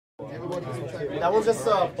That was just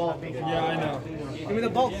bulk. Yeah, I know. Give me the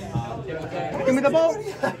bulk. Give me the bulk.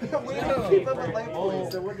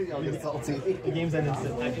 The game's ended.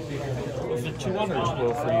 Was it 2-1 or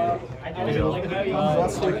 2-0 for you?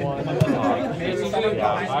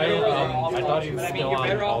 I thought he was still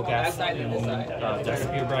on all gas in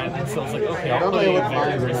Destiny Brand, so I was like, okay, I'll play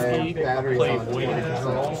very risky, play way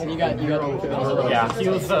control. You got Yeah, he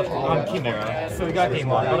was on Chimera, so we got game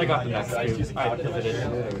 1, but I got the next two. I pivoted.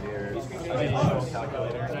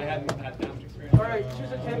 Alright,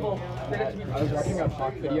 choose a table. I was watching a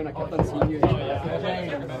talk video and I kept on seeing you.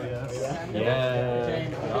 Yeah.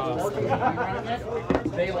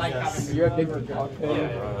 They like having you're a big talk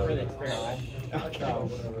video. I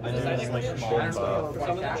just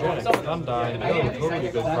like I'm dying. Yo, totally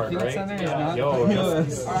good card, right? Yo,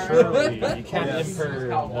 surely you can't imper.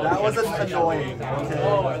 That wasn't annoying. I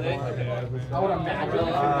would imagine.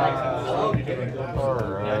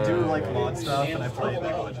 I do like mod stuff and I play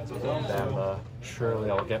League of Legends with them. Damn, surely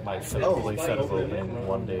I'll get my fully set of it in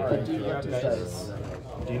one day.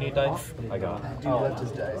 Do you need dice? I got it. Dude left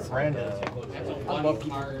his dice. Brandon. I love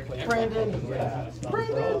people. Brandon.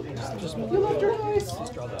 Just you left your dice. How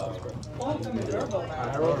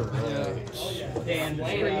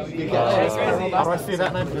do I say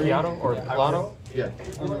that name? Piato or Pilato? Yeah.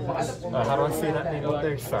 How do I say that name up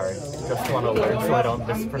there? Sorry. Just want to learn so I don't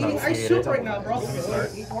mispronounce it. Right now, bro.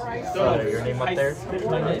 Your name up there?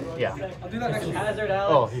 Yeah. I'll do that next week.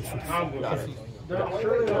 Oh, he's okay,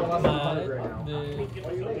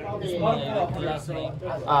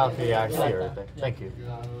 yeah, I see it right there. Thank you.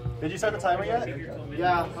 Did you start the timer yet?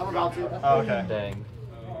 Yeah, I'm about to. Oh, okay. Dang.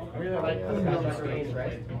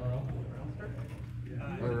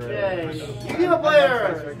 Okay, Yu-Gi-Oh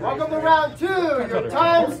player, welcome to round 2. Your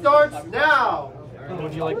time starts now.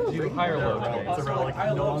 Would you like to do higher low? It's a relic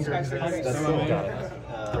no longer exists. Got it.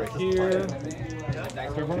 Right here.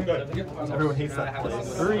 Everyone hates that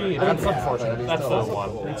place. 3. That's unfortunate. That's the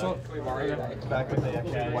 1. Back when they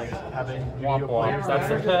actually like having Womp womp.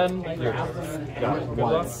 That's a 10. Here. Got it. Good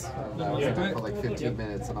luck. For like 15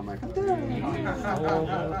 minutes, and I'm like,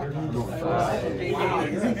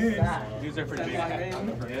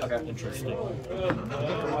 Interesting.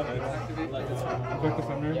 Quick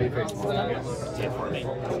defender.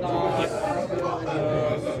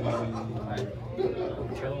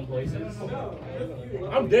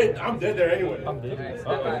 I'm dead. I'm dead there anyway. I'm dead.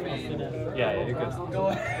 Yeah, you're good. Oh,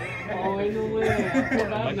 no way.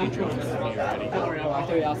 Might be joking with me already. I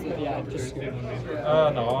thought you asked if yeah, just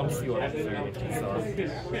No, I'm C1 at 30. So.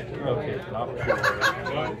 Okay, not sure.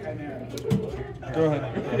 go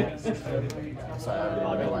ahead. sorry, I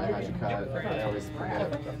don't know why I had you cut. I always forget.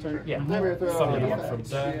 Yeah, somebody went from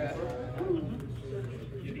that.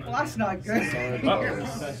 Well, that's not good. I'm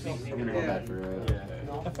gonna go back for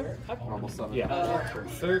normal summon. Yeah.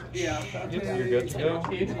 Search. Yep, you're good to go.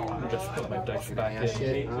 Just put my dice back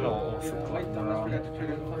in. It'll also collect them around.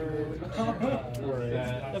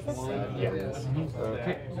 Yeah.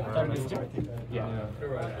 Okay. Yeah.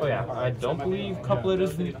 Oh yeah, I don't believe couplet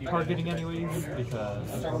isn't targeting anyways,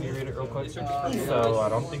 because let me read it real quick. So I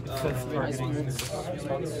don't think it says targeting.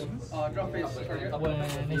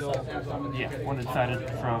 Yeah, when it's added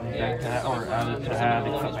from deck to hand, or added to hand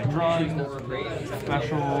except by drawing.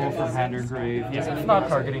 Special from hand or grave. Yeah, it's not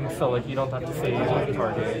targeting, so like you don't have to say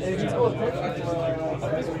target.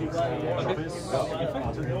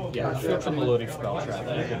 Yeah, switch on the loading spell trap.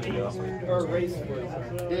 You're good to go.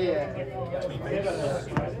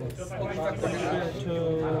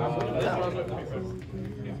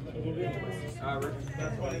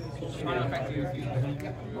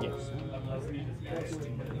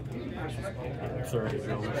 Sorry,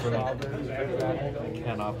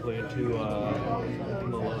 cannot play too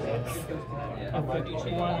melodic.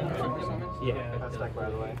 Yeah. Pass back, by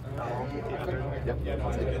the way. Yep,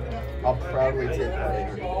 I'll take it. I'll proudly take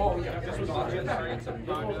that.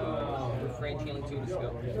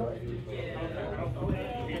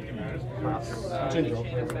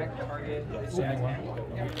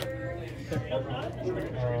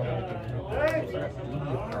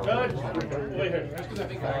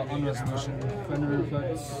 On resolution, Fender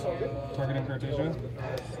reflects targeting Cartesia.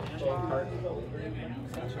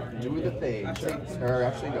 Do the thing. Or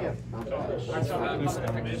actually, no.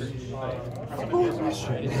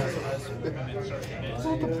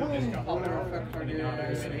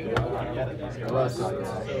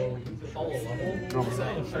 Normal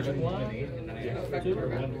setting.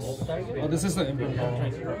 Oh, this is the imprint. I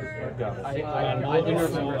do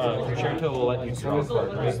remember Concerto will let you throw a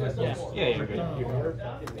card, right? Yeah, you're good.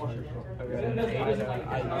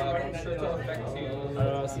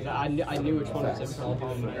 I knew which one was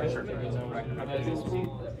imprint.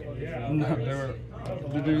 No,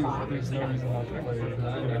 there's no reason not to play.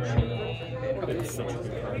 It's such a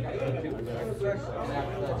good card.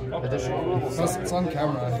 It's on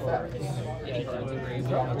camera. You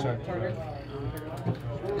want to check.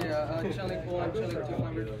 Yeah, chilling pool, I'm chilling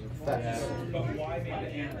 200.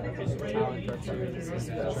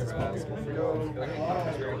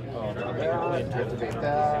 Activate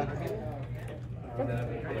that.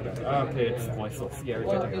 Okay, it's voiceless. Yeah, we're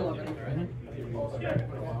good to go.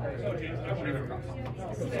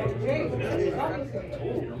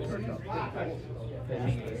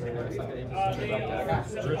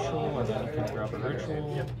 Ritual, and then you can grab a ritual.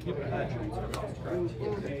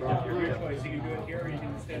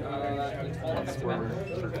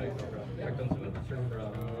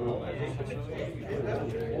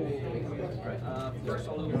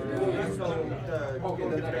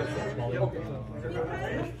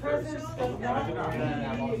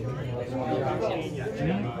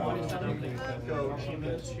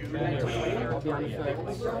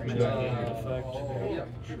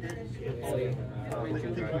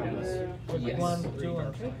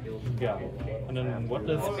 Yeah. And then what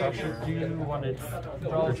does pressure do when it's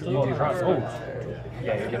virtual? Oh,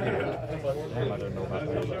 yeah, you're getting it. I don't know about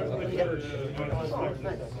that.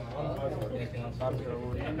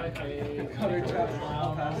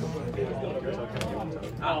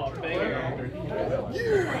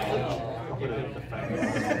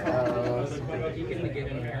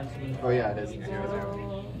 Oh yeah, it is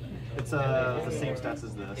 0/0. It's the same stats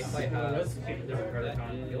as this.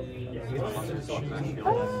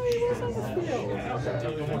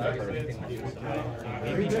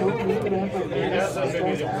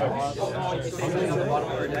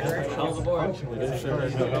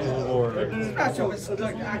 Special is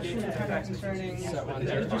like action concerning.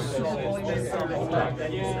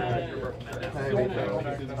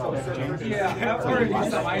 Yeah, I've already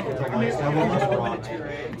used that.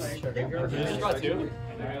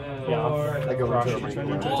 Yeah, I go into it.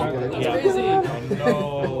 crazy.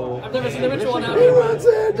 No. I've never seen the ritual one out.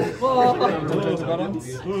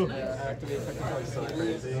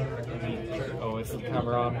 Oh, is the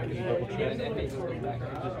camera on? Can you double check?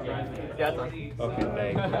 Yeah, it's on. Okay,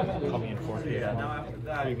 dang. Call me in 4K.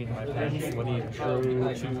 Reading my pens. What do you true to?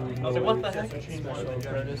 I was like, what the heck?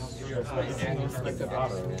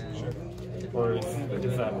 Or is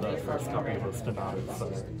that the first copy of the Stenado?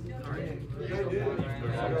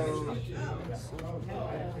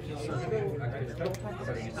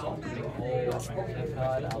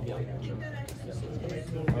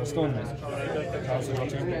 Stone.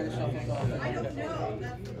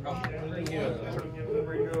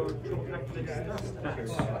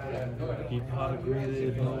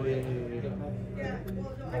 Depopulated away.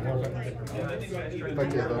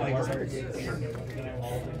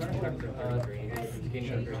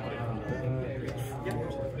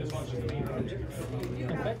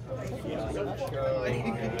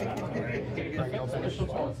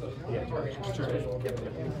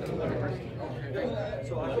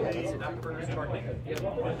 So afterburner's targeting,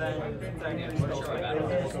 and then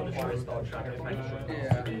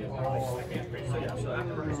so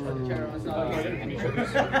afterburner's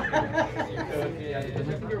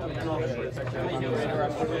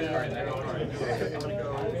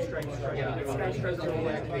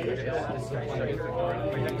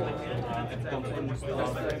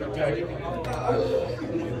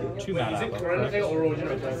Two mana.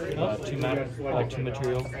 Two mana, like two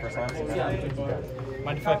material.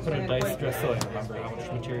 Mind if I put a dice just so I remember how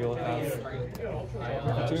much material it has?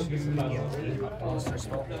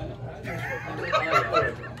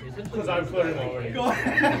 Because I'm flirting already.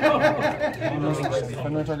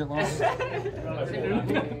 Defender target lost.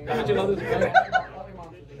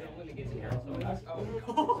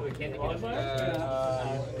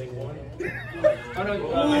 Oh no,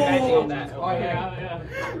 I'm matching on that. Oh yeah.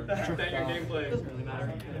 That your gameplay doesn't matter.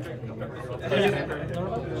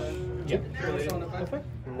 Yep.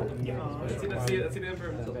 Let's see the info.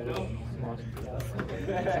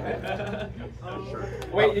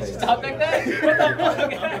 Wait, did you stop back there? What the fuck?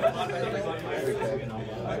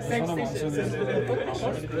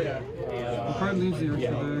 The card leaves the extra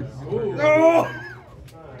bag. No!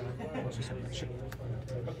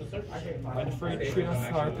 Mind if I Trio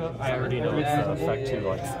Harpa? I already know it's an effect to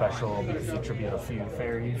like special because you tribute a few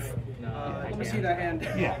fairies. I see that hand.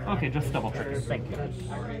 Yeah, okay, just double check it. Thank you.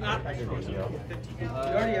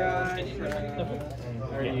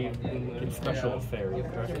 It's special fairy.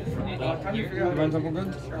 Runs up good?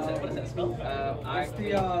 It's the,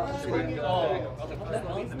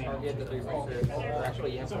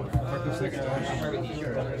 Actually, you have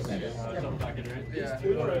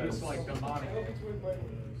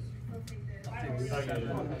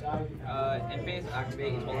in phase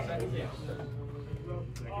activate each effect.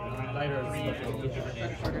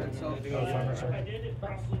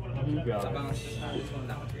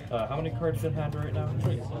 How many cards in hand right now?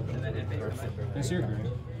 Is your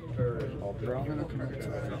green? I'll draw.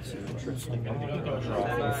 Interesting.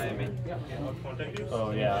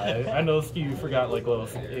 Oh yeah, I noticed you forgot like what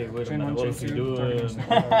was, hey, wait a minute, what was he doing?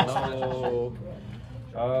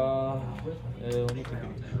 No. Let me think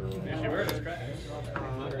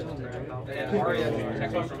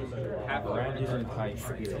Branded high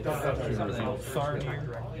speed. I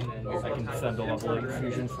can send a level 8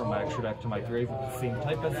 fusion from my extra deck to my grave with the same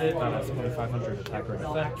type as it. That has 2500 attack or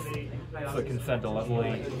effects. So I can send a level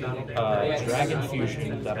 8 dragon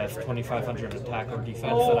fusion that has 2500 attack or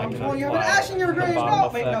defense that I can you have an ash in your grave!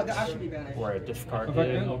 No! Wait, no, the ash should be banished. Where I discard it,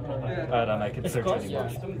 and then I can search any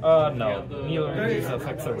monster. No. Neither of these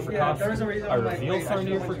effects are for cost. I reveal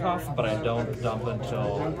Sarnier for cost, but I don't dump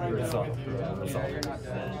until resolve.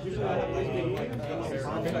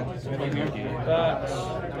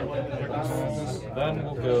 Then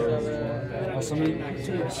we'll go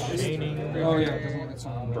chaining. Oh yeah,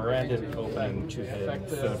 Branded opening to hit.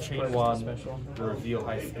 So chain 1, reveal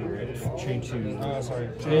high spirits. Chain 2, engage,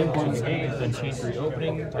 then chain 3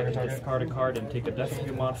 opening. I can discard a card and take a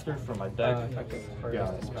Destiny monster from my deck.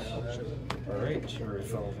 Alright,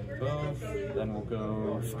 resolving both. Then we'll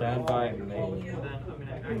go standby and main.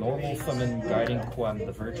 Normal summon Guiding Quem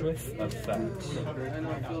the Virtuous effect.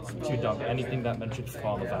 To dump anything that mentions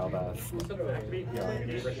Fallen of Albaz.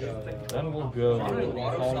 Then we'll go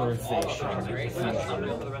Polarization.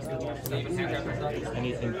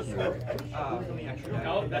 Anything here.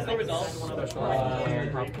 No, that's no result. No, it's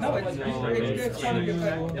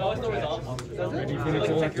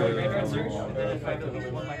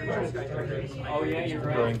Oh yeah, you're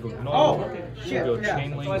right. Oh, shit, Go yeah.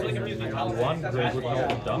 Chainlink 1, Grave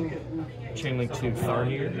dump. Chainlink 2,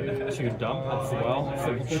 Sarnier, 2 dump as well.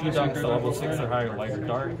 So she dumps a level 6 or higher light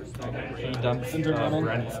dart. He dumps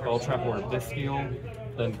Branded Spell Trap or Bestial.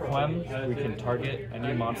 Then Quem, we can target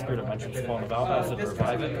any monster that mentions Spawn of Albaz and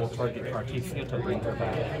revive it. We'll target Cartesia to bring her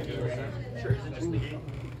back.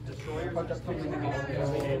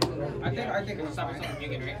 I think it's fine.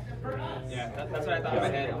 Yeah, that's what I thought in my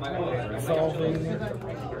head.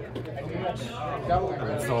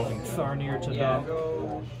 Resolving Sarnier to dump.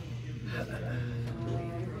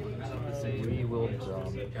 We will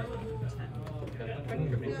dump.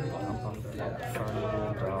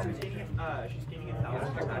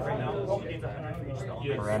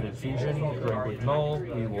 Branded Fusion, Grave with Null,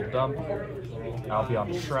 we will dump.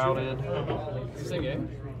 Albion Shrouded.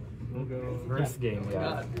 First game,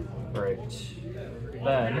 yeah. Right.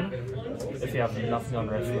 Then, if you have nothing on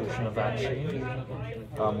resolution of that chain,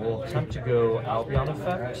 we'll attempt to go Albion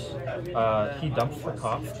effect. He dumps for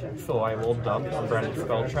cost, so I will dump a Branded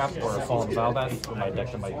Spell Trap or a Fallen Valbas from my deck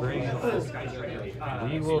to my grave.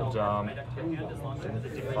 We will dump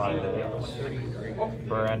 5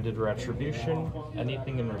 Branded Retribution,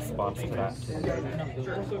 anything in response to that.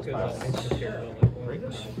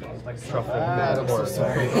 Shuffle or to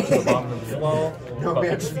the bottom of the well, but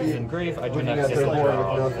if it's in grave, I do not get the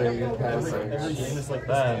draw.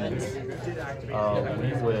 Then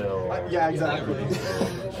we will. Yeah, exactly.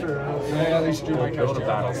 Sure. At least do my go to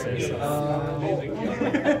battle phase.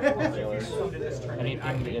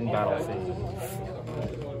 Anything in battle phase.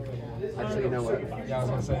 Actually, you know what? Yeah, I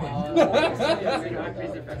was gonna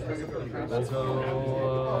We'll go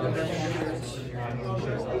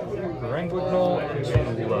Ranguignol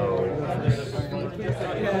into low.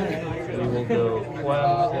 We will go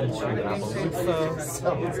Quem into Appaloosa.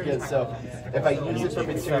 Sounds good. So, if I use it for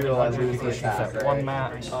material, I lose the attack. At 1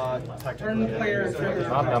 match. Turn player.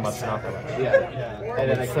 Not that much, not that much. Yeah.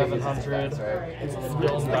 And then I 700.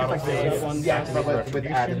 Still in battle phase. Yeah, but with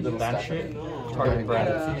added little that stuff. shit. Target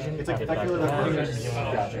Branded Fusion. It's effectively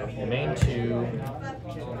like Main 2.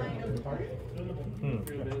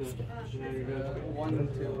 1,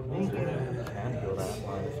 2. Can go that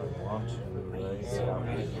line if I want to, right?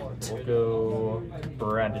 Yeah. We'll go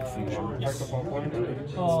Branded Fusion.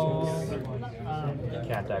 Oh, you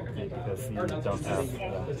can't activate because you don't have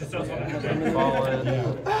Fallen.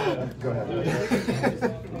 Go ahead.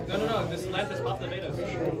 No, this left is off the beta.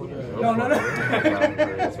 No.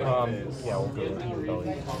 Yeah, we'll go with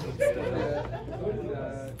Rebellion.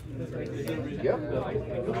 Yep.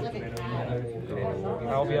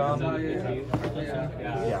 Albion.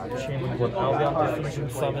 Yeah, Chainlink with Albion Diffusion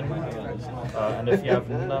Summon. And if you have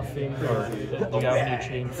nothing, or do you have any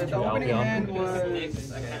chains to The opening hand Albion? was...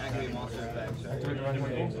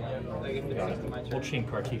 We'll chain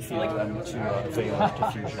Cartesia them to Valence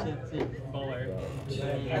Diffusion.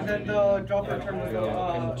 And then the draw for turn was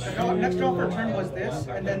the next draw for turn was this,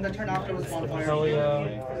 and then the turn after was bonfire.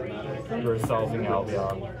 Helia, resolving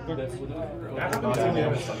Albion.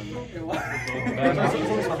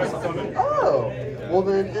 Oh, well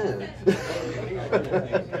then,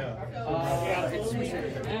 It's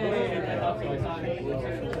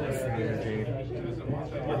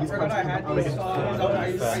Yeah, I forgot I had these. I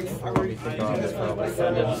already I'm like,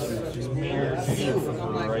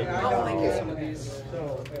 I don't think it's some of these.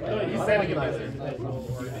 He's sending it.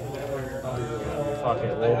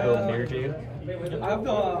 Okay, we'll go near Jade. I have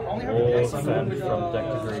the only have We'll the send from deck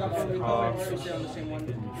to grade with cost.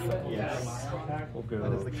 We'll go to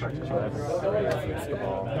every grade fix the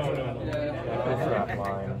ball. Go for that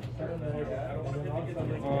line.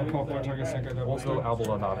 We'll go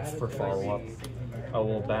Albalonatus for follow-up. I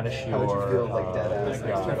will banish your How would you feel, like, dead-ass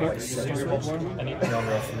anything on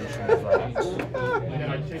resolution is that.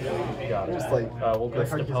 Got it. Just like, we'll go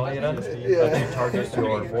Stipeliata. Yeah. You target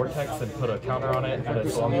your Vortex and put a counter on it, and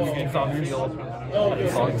as long as it's on field, and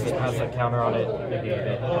as long as it has a counter on it, negate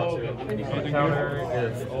it. The counter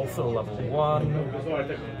is also level 1.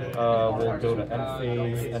 We'll go to end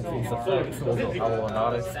phase effect, so we'll go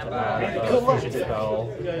Albalonatus to add a fusion spell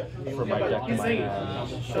for my deck in my hand.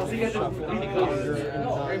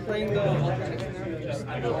 Are you playing the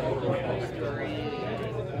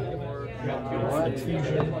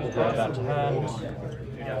Fusion, we'll grab that to hand,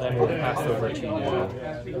 then we'll pass over to you.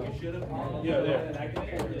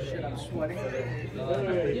 Shit, I'm sweating. I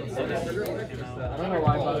don't know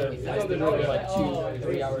why, but I spend really like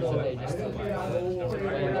 2-3 hours a day just to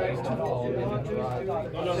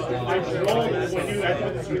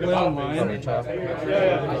Play I online. do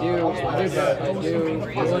both. I do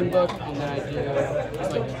Island Book, and then I do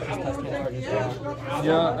just like test cards.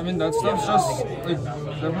 Yeah, I mean that stuff's just like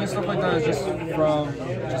definitely stuff like that is just from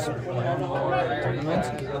just playing more tournaments.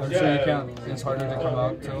 I'm sure you can't. It's harder to come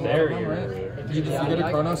out to a lot of them, right? Did you get a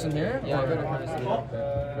Chronos in here? Yeah, I go to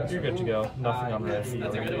Chronos. You're good to go. Nothing on res.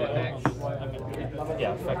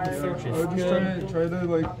 Yeah, effective search is I would just good. try to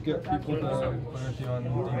like get people to play with you on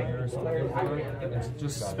DD or something like that. It's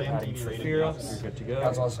just Spam Saphira. You're good to go.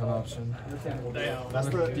 that's also an option. that's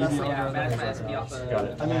the, DD that's algorithm. Got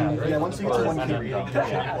it. I mean, yeah, once you get to 1K reading,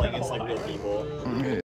 like, it's like real people.